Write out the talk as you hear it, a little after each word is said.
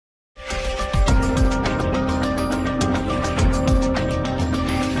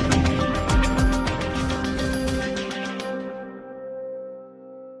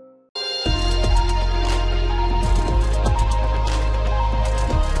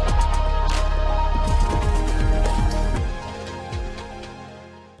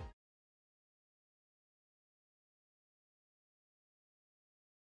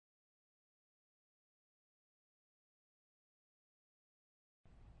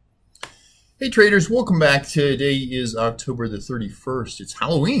Hey traders, welcome back. Today is October the 31st. It's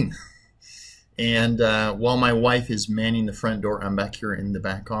Halloween. And while my wife is manning the front door, I'm back here in the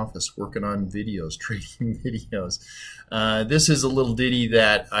back office working on videos, trading videos. This is a little ditty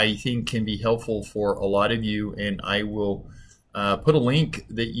that I think can be helpful for a lot of you, and I will put a link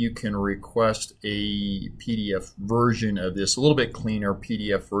that you can request a PDF version of this, a little bit cleaner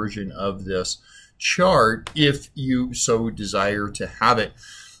PDF version of this chart if you so desire to have it.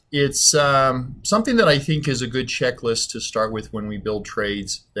 It's something that I think is a good checklist to start with when we build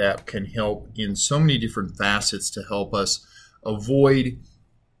trades that can help in so many different facets to help us avoid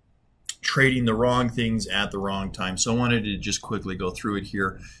trading the wrong things at the wrong time. So I wanted to just quickly go through it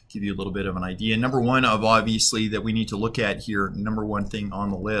here, give you a little bit of an idea. Number one of obviously that we need to look at here, number one thing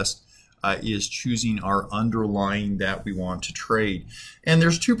on the list is choosing our underlying that we want to trade. And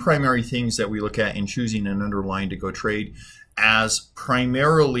there's two primary things that we look at in choosing an underlying to go trade. As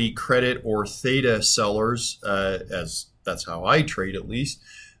primarily credit or theta sellers, as that's how I trade at least,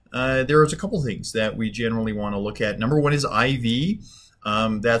 there's a couple things that we generally want to look at. Number one is IV.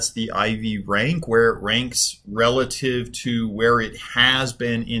 That's the IV rank, where it ranks relative to where it has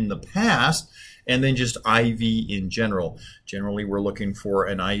been in the past, and then just IV in general. Generally, we're looking for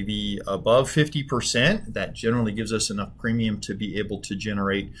an IV above 50%. That generally gives us enough premium to be able to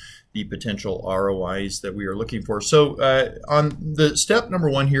generate the potential ROIs that we are looking for. So on the step number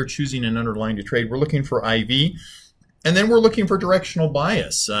one here, choosing an underlying to trade, we're looking for IV. And then we're looking for directional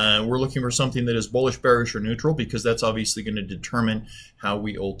bias. We're looking for something that is bullish, bearish, or neutral, because that's obviously going to determine how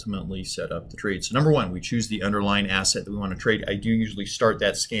we ultimately set up the trade. So number one, we choose the underlying asset that we want to trade. I do usually start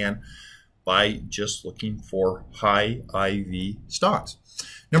that scan by just looking for high IV stocks.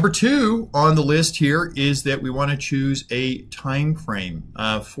 Number two on the list here is that we want to choose a time frame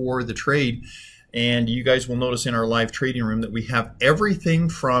for the trade. And you guys will notice in our live trading room that we have everything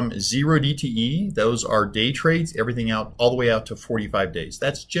from 0 DTE, those are day trades, everything out all the way out to 45 days.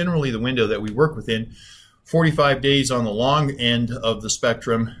 That's generally the window that we work within. 45 days on the long end of the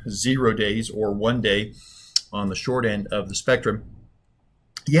spectrum, 0 days or 1 day on the short end of the spectrum.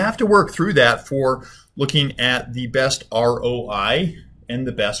 You have to work through that for looking at the best ROI and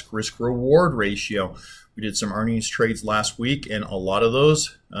the best risk-reward ratio. We did some earnings trades last week, and a lot of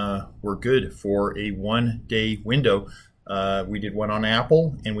those were good for a 1 day window. We did one on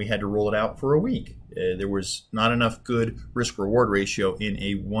Apple, and we had to roll it out for a week. There was not enough good risk-reward ratio in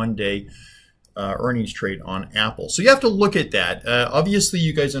a 1 day earnings trade on Apple. So you have to look at that. Obviously,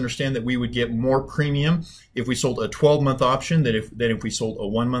 you guys understand that we would get more premium if we sold a 12-month option than if we sold a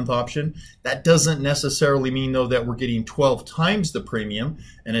 1 month option. That doesn't necessarily mean, though, that we're getting 12 times the premium,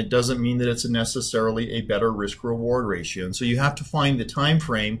 and it doesn't mean that it's necessarily a better risk-reward ratio. And so you have to find the time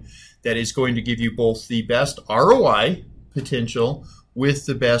frame that is going to give you both the best ROI potential with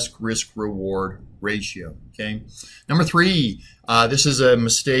the best risk-reward ratio. Okay. Number three, this is a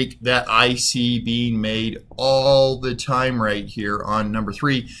mistake that I see being made all the time right here on number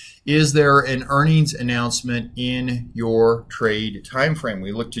three. Is there an earnings announcement in your trade time frame?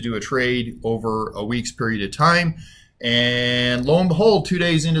 We look to do a trade over a week's period of time, and lo and behold, 2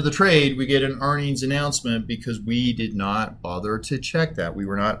 days into the trade, we get an earnings announcement because we did not bother to check that. We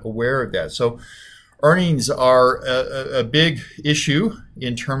were not aware of that. So earnings are a big issue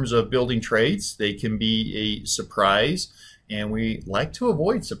in terms of building trades. They can be a surprise, and we like to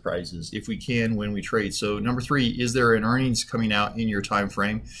avoid surprises if we can when we trade. So number three, is there an earnings coming out in your time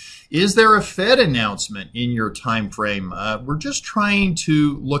frame? Is there a Fed announcement in your time frame? We're just trying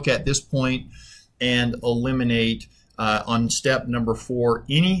to look at this point and eliminate on step number four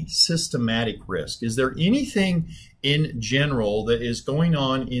any systematic risk. Is there anything in general that is going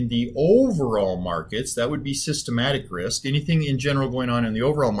on in the overall markets? That would be systematic risk. Anything in general going on in the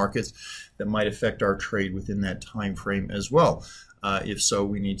overall markets that might affect our trade within that time frame as well. If so,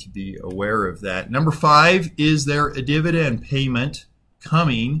 we need to be aware of that. Number five, is there a dividend payment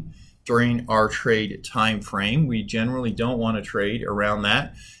coming during our trade time frame? We generally don't want to trade around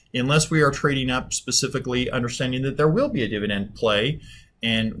that unless we are trading up, specifically understanding that there will be a dividend play,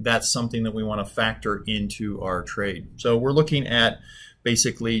 and that's something that we want to factor into our trade. So we're looking at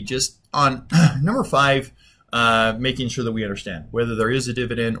basically just on number five, making sure that we understand whether there is a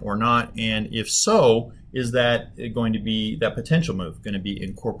dividend or not, and if so, is that going to be, that potential move going to be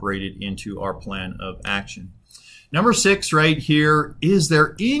incorporated into our plan of action. Number six right here, is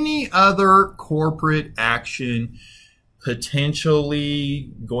there any other corporate action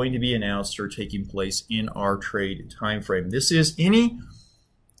potentially going to be announced or taking place in our trade time frame? This is any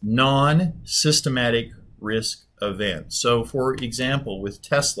non-systematic risk event. So for example, with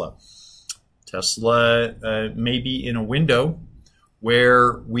Tesla may be in a window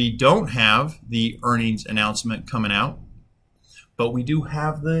where we don't have the earnings announcement coming out, but we do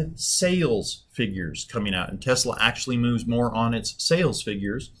have the sales figures coming out. And Tesla actually moves more on its sales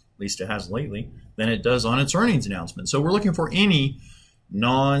figures, at least it has lately, than it does on its earnings announcement. So we're looking for any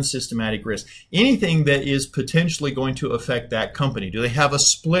non-systematic risk, anything that is potentially going to affect that company. Do they have a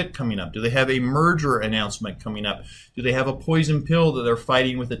split coming up? Do they have a merger announcement coming up? Do they have a poison pill that they're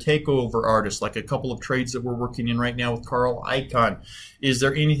fighting with a takeover artist, like a couple of trades that we're working in right now with Carl Icahn? Is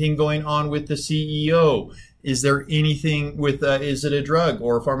there anything going on with the CEO? Is there anything with, is it a drug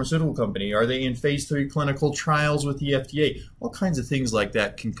or a pharmaceutical company? Are they in phase 3 clinical trials with the FDA? All kinds of things like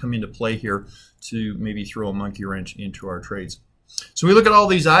that can come into play here to maybe throw a monkey wrench into our trades. So we look at all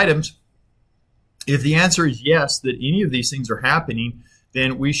these items. If the answer is yes, that any of these things are happening,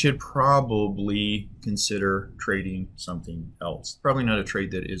 then we should probably consider trading something else. Probably not a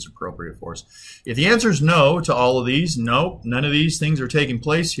trade that is appropriate for us. If the answer is no to all of these, no, none of these things are taking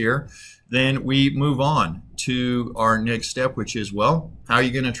place here, then we move on to our next step, which is, well, how are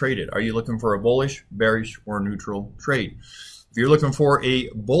you going to trade it? Are you looking for a bullish, bearish, or neutral trade? If you're looking for a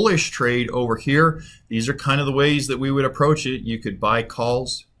bullish trade over here, these are kind of the ways that we would approach it. You could buy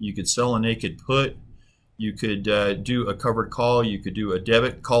calls, you could sell a naked put, you could do a covered call, you could do a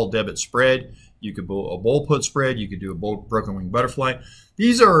debit call debit spread, you could do a bull put spread, you could do a broken wing butterfly.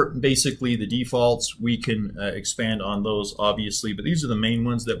 These are basically the defaults. We can expand on those obviously, but these are the main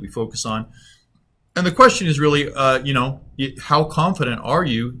ones that we focus on. And the question is really, you know, how confident are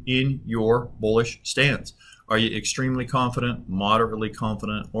you in your bullish stance? Are you extremely confident, moderately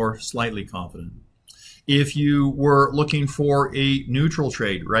confident, or slightly confident? If you were looking for a neutral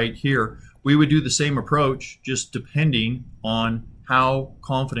trade right here, we would do the same approach, just depending on how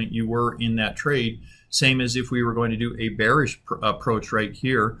confident you were in that trade. Same as if we were going to do a bearish approach right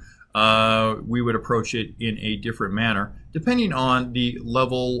here, we would approach it in a different manner, depending on the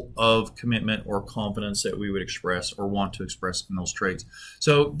level of commitment or confidence that we would express or want to express in those trades.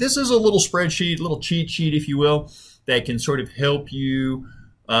 So this is a little spreadsheet, little cheat sheet, if you will, that can sort of help you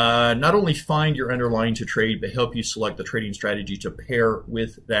not only find your underlying to trade, but help you select the trading strategy to pair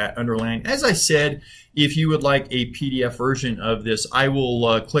with that underlying. As I said, if you would like a PDF version of this, I will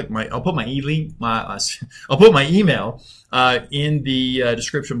I'll put my email in the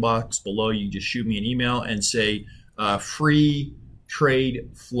description box below. You just shoot me an email and say free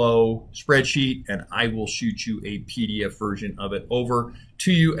trade flow spreadsheet, and I will shoot you a PDF version of it over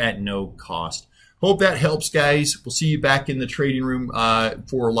to you at no cost. Hope that helps, guys. We'll see you back in the trading room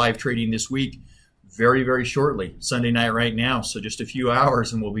for live trading this week very, very shortly. Sunday night right now, so just a few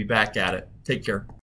hours and we'll be back at it. Take care.